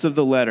the rest of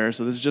the letter,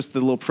 so this is just the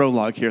little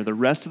prologue here, the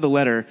rest of the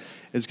letter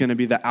is going to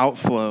be the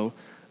outflow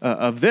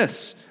of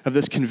this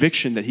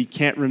conviction that he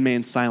can't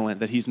remain silent,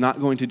 that he's not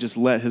going to just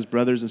let his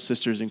brothers and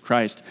sisters in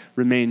Christ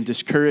remain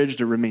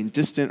discouraged or remain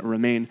distant or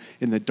remain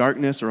in the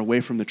darkness or away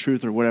from the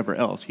truth or whatever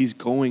else. He's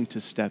going to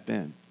step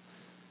in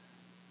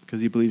because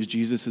he believes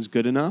Jesus is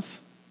good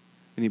enough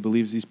and he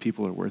believes these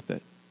people are worth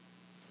it.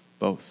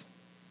 Both.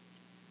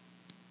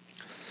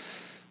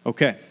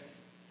 Okay.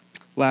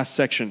 Last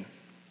section.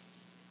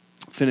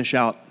 Finish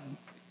out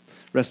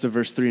rest of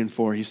verse 3 and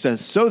 4. He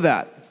says, so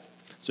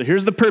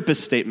here's the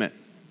purpose statement.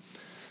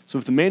 So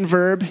with the main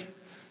verb,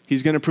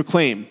 he's going to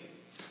proclaim.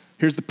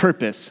 Here's the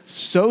purpose.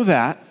 So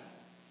that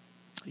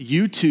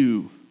you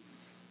too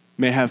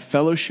may have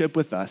fellowship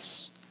with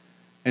us,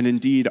 and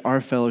indeed our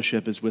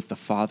fellowship is with the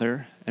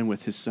Father and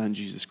with his Son,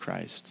 Jesus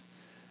Christ.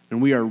 And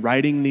we are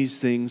writing these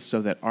things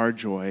so that our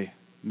joy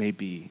may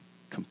be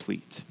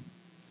complete.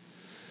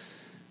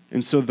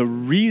 And so the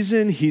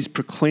reason he's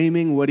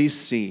proclaiming what he's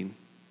seen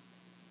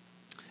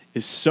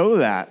is so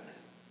that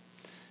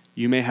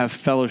you may have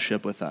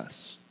fellowship with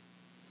us.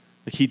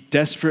 He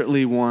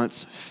desperately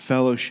wants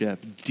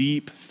fellowship,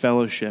 deep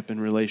fellowship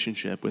and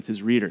relationship with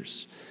his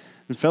readers.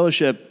 And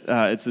fellowship,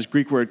 it's this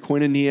Greek word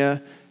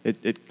koinonia.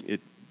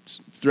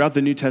 It's throughout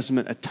the New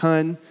Testament a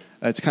ton.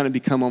 It's kind of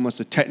become almost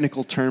a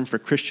technical term for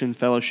Christian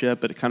fellowship,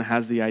 but it kind of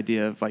has the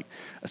idea of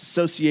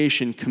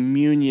association,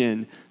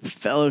 communion,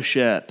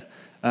 fellowship.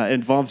 It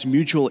involves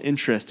mutual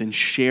interest in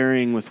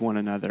sharing with one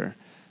another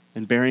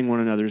and bearing one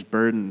another's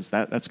burdens.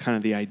 That's kind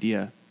of the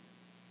idea.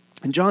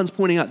 And John's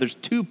pointing out there's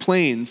 2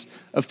 planes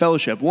of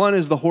fellowship. One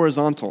is the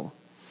horizontal,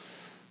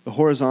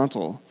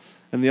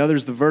 and the other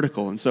is the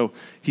vertical. And so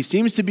he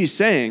seems to be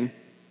saying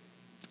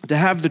to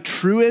have the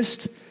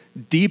truest,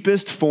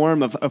 deepest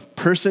form of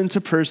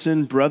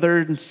person-to-person, brother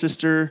and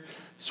sister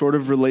sort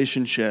of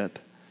relationship,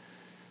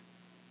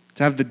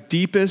 to have the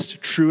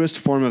deepest, truest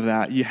form of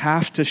that, you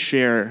have to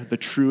share the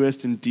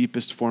truest and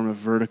deepest form of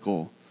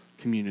vertical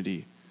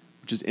community,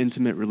 which is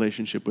intimate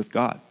relationship with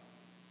God,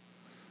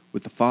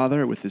 with the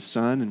Father, with his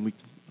Son, and we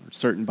are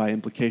certain by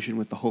implication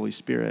with the Holy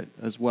Spirit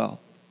as well.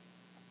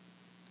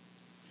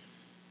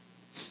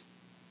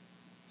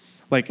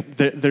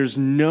 There's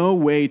no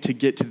way to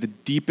get to the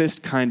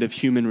deepest kind of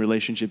human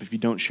relationship if you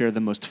don't share the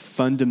most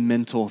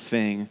fundamental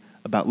thing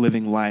about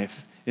living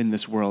life in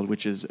this world,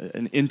 which is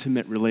an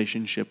intimate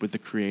relationship with the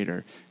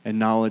Creator and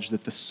knowledge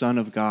that the Son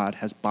of God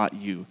has bought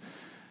you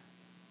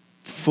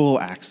full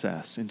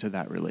access into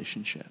that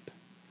relationship.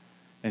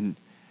 And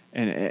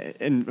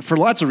for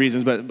lots of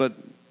reasons, but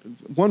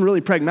one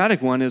really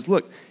pragmatic one is,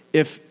 look,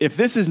 if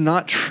this is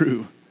not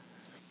true,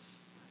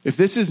 if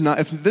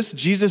this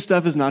Jesus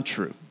stuff is not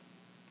true,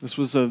 this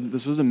was a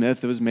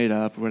myth that was made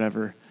up or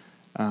whatever,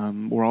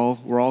 we're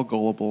all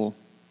gullible.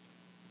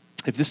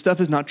 If this stuff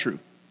is not true,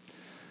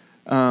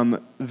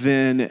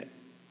 then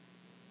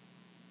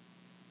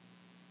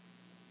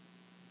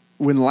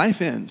when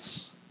life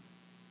ends,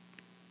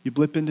 you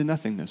blip into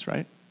nothingness,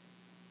 right?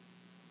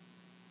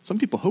 Some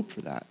people hope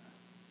for that.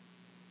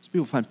 Some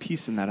people find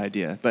peace in that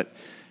idea. But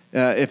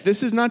If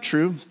this is not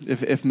true,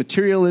 if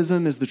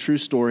materialism is the true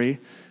story,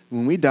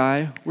 when we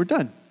die, we're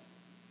done.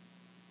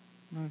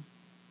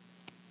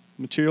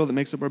 Material that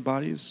makes up our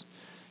bodies,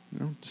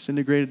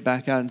 disintegrated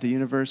back out into the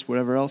universe,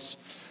 whatever else.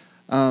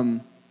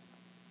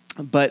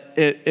 But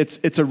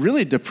it's a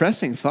really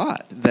depressing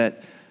thought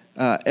that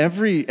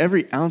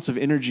every ounce of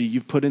energy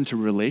you've put into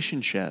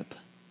relationship,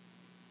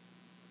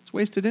 it's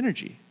wasted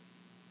energy.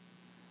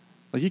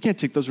 Like, you can't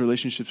take those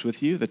relationships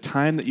with you. The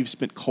time that you've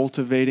spent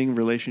cultivating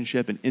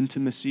relationship and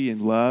intimacy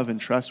and love and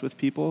trust with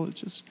people,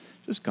 it's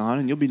just gone,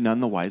 and you'll be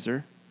none the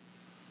wiser.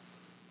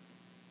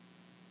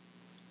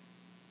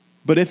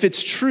 But if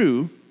it's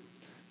true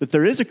that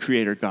there is a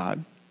creator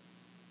God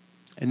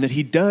and that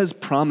he does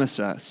promise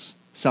us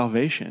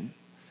salvation,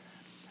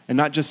 and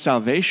not just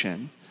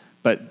salvation,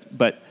 but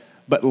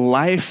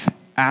life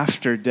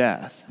after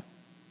death,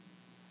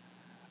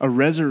 a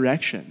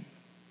resurrection,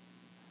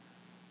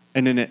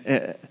 and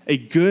a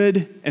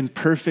good and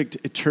perfect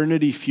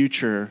eternity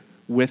future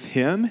with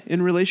him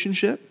in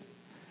relationship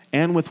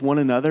and with one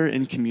another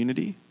in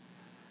community,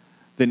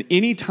 then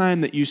any time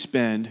that you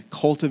spend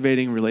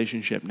cultivating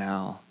relationship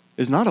now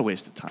is not a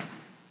waste of time.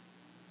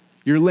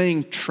 You're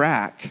laying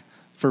track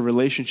for a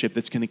relationship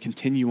that's going to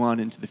continue on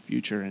into the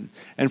future.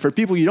 And for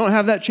people you don't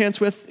have that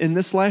chance with in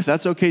this life,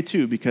 that's okay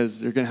too,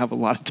 because they're going to have a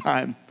lot of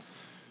time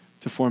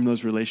to form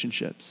those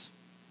relationships.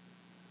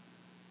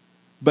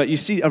 But you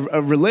see,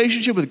 a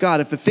relationship with God,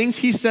 if the things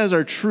he says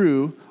are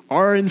true,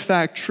 are in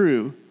fact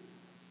true,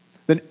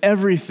 then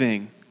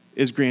everything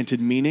is granted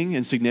meaning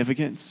and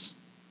significance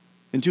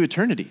into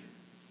eternity.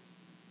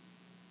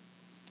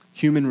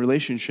 Human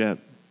relationship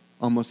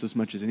almost as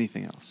much as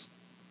anything else.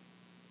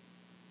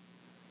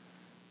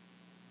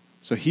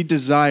 So he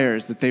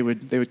desires that they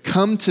would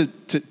come to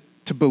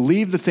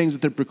believe the things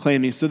that they're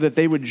proclaiming, so that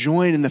they would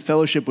join in the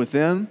fellowship with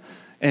them,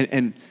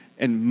 and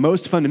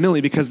most fundamentally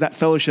because that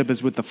fellowship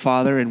is with the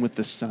Father and with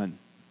the Son.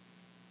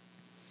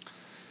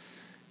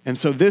 And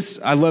so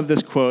I love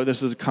this quote.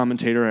 This is a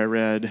commentator I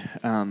read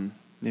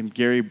named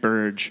Gary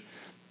Burge.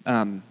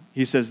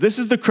 He says, "This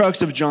is the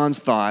crux of John's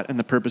thought and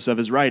the purpose of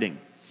his writing.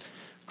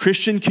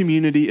 Christian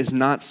community is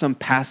not some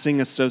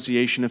passing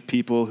association of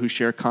people who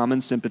share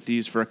common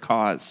sympathies for a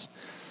cause,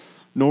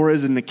 nor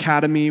is it an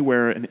academy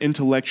where an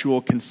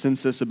intellectual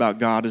consensus about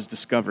God is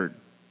discovered.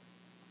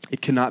 It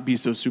cannot be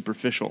so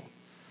superficial.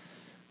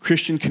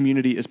 Christian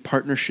community is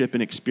partnership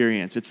and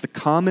experience. It's the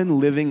common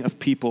living of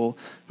people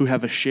who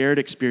have a shared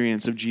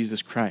experience of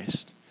Jesus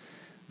Christ.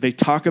 They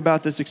talk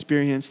about this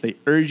experience, they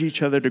urge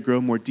each other to grow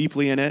more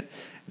deeply in it.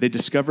 They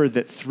discover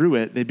that through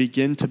it, they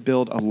begin to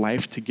build a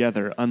life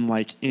together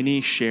unlike any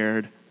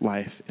shared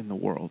life in the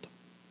world."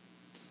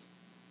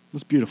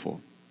 It's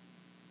beautiful.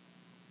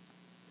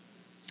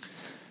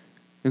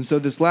 And so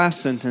this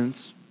last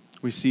sentence,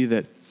 we see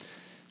that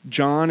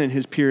John and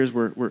his peers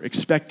were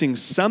expecting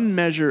some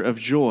measure of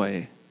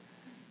joy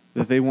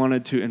that they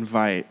wanted to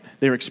invite.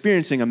 They were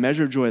experiencing a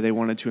measure of joy they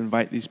wanted to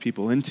invite these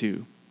people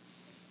into,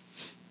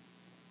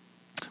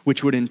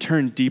 which would in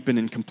turn deepen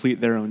and complete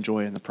their own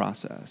joy in the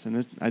process.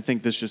 And I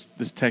think this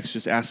text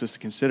just asks us to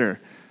consider,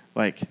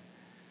 like,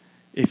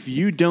 if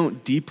you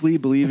don't deeply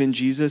believe in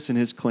Jesus and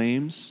his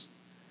claims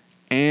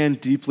and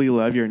deeply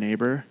love your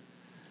neighbor,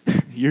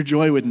 your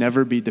joy would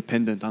never be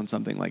dependent on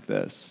something like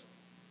this.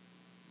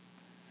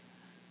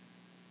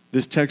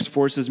 This text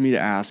forces me to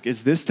ask,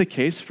 is this the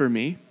case for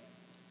me?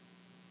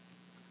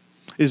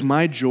 Is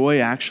my joy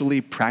actually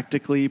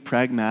practically,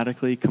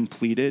 pragmatically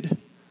completed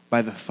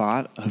by the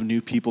thought of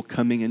new people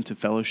coming into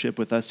fellowship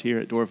with us here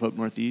at Door of Hope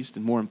Northeast,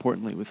 and more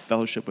importantly, with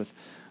fellowship with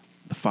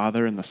the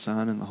Father and the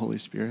Son and the Holy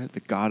Spirit, the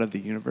God of the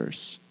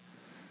universe?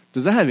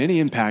 Does that have any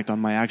impact on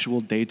my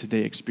actual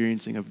day-to-day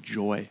experiencing of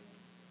joy?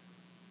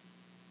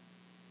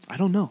 I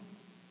don't know.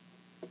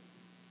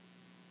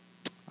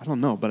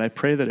 But I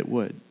pray that it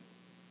would.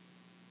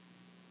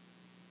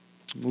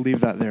 We'll leave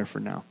that there for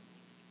now.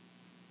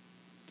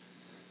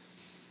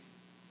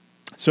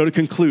 So to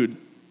conclude,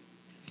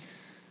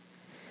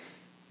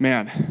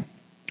 man,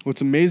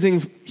 what's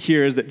amazing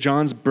here is that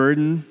John's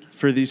burden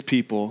for these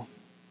people,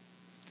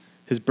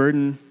 his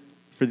burden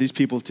for these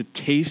people to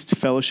taste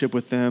fellowship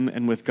with them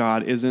and with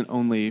God, isn't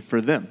only for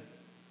them.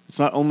 It's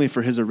not only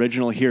for his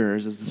original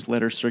hearers, as this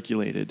letter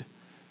circulated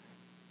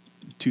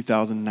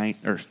 2009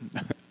 or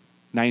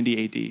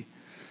 90 AD.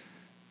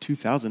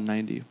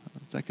 2090.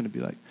 What's that going to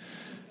be like?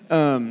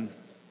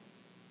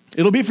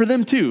 It'll be for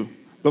them too.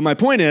 But my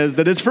point is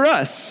that it's for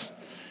us.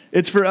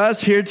 It's for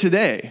us here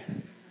today.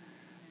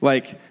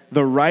 Like,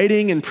 the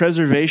writing and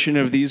preservation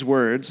of these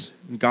words,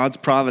 God's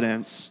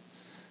providence,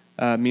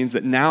 means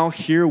that now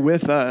here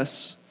with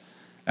us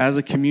as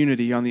a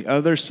community on the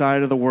other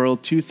side of the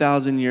world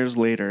 2,000 years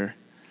later,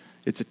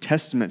 it's a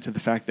testament to the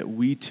fact that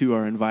we too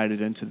are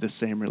invited into this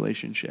same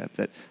relationship,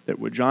 that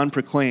what John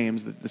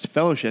proclaims, that this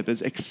fellowship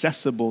is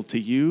accessible to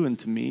you and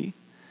to me,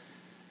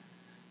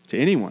 to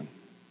anyone.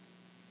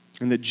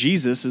 And that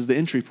Jesus is the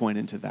entry point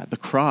into that. The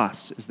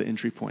cross is the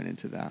entry point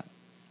into that.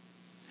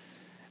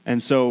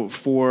 And so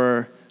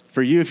for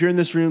you, if you're in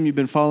this room, you've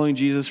been following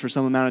Jesus for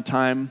some amount of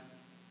time,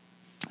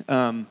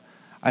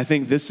 I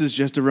think this is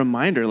just a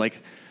reminder,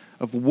 like,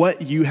 of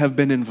what you have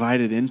been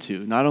invited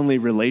into, not only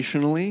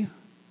relationally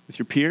with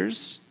your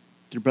peers,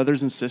 with your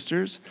brothers and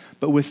sisters,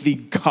 but with the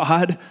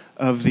God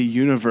of the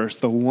universe,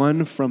 the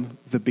one from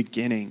the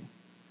beginning.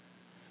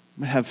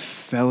 I'm going to have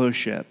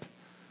fellowship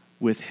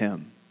with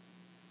him.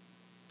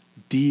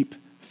 Deep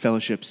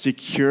fellowship,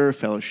 secure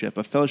fellowship,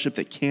 a fellowship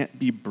that can't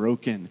be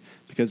broken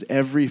because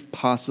every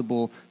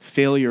possible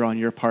failure on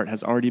your part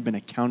has already been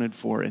accounted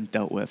for and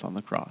dealt with on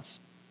the cross.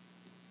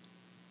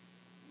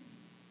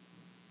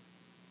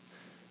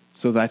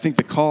 So I think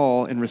the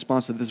call in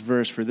response to this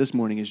verse for this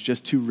morning is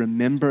just to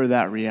remember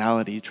that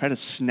reality. Try to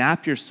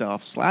slap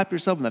yourself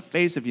in the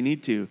face if you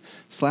need to.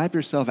 Slap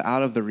yourself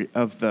out of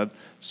the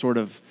sort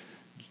of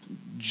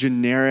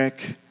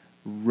generic,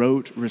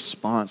 rote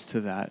response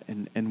to that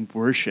and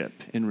worship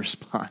in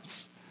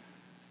response.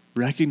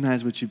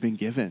 Recognize what you've been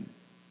given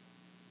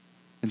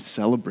and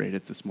celebrate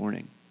it this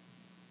morning.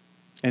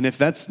 And if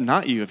that's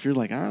not you, if you're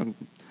like, oh,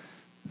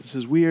 this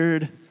is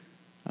weird,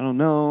 I don't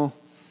know,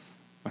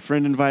 my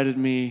friend invited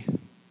me,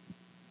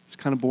 it's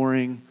kind of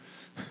boring,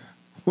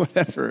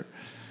 whatever,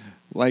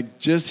 like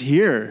just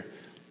hear.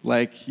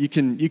 Like you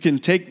can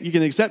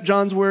accept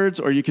John's words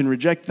or you can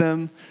reject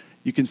them.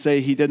 You can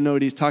say he didn't know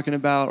what he's talking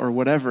about or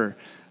whatever.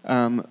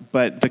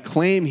 But the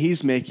claim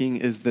he's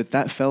making is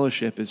that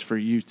fellowship is for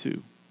you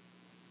too.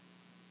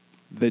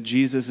 That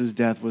Jesus'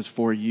 death was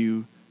for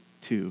you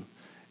too.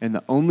 And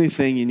the only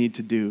thing you need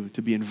to do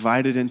to be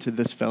invited into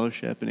this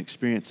fellowship and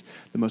experience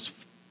the most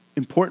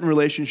important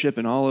relationship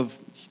in all of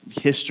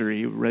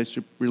history,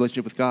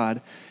 relationship with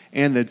God,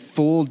 and the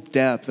full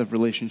depth of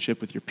relationship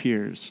with your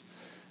peers,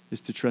 is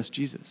to trust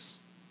Jesus.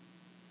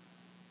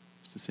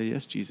 Is to say,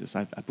 yes, Jesus,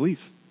 I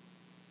believe.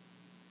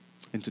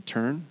 And to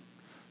turn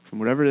from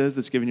whatever it is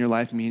that's given your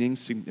life meaning,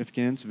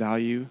 significance,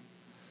 value,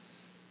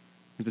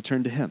 and to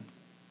turn to him.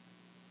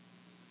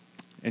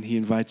 And he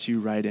invites you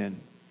right in.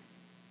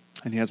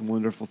 And he has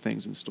wonderful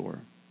things in store.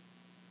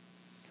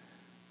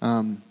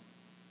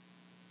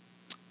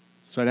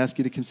 So I'd ask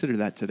you to consider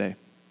that today.